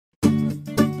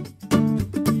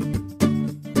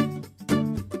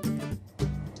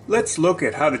Let's look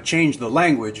at how to change the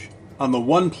language on the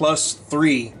OnePlus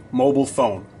 3 mobile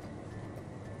phone.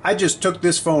 I just took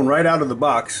this phone right out of the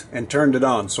box and turned it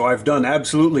on, so I've done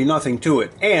absolutely nothing to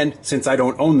it. And since I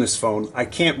don't own this phone, I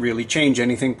can't really change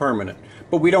anything permanent.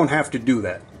 But we don't have to do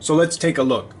that. So let's take a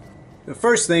look. The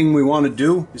first thing we want to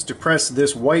do is to press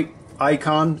this white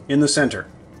icon in the center.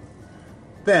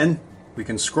 Then we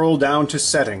can scroll down to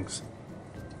Settings.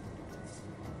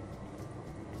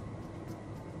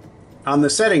 On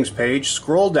the Settings page,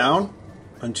 scroll down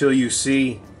until you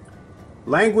see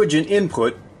Language and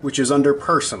Input, which is under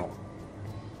Personal.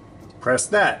 Press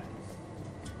that.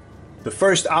 The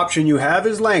first option you have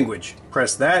is Language.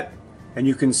 Press that and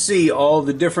you can see all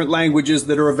the different languages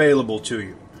that are available to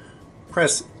you.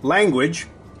 Press Language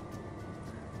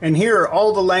and here are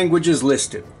all the languages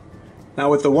listed.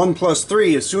 Now with the OnePlus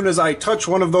 3, as soon as I touch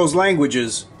one of those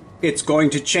languages, it's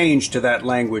going to change to that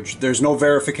language. There's no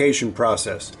verification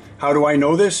process. How do I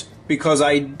know this? Because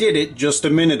I did it just a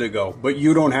minute ago, but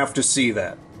you don't have to see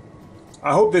that.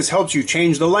 I hope this helps you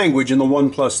change the language in the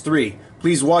OnePlus 3.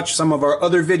 Please watch some of our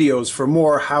other videos for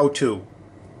more how-to.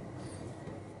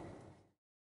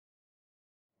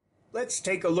 Let's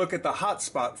take a look at the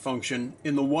hotspot function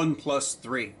in the OnePlus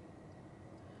 3.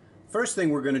 First thing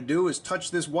we're going to do is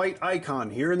touch this white icon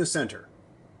here in the center.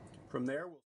 From there,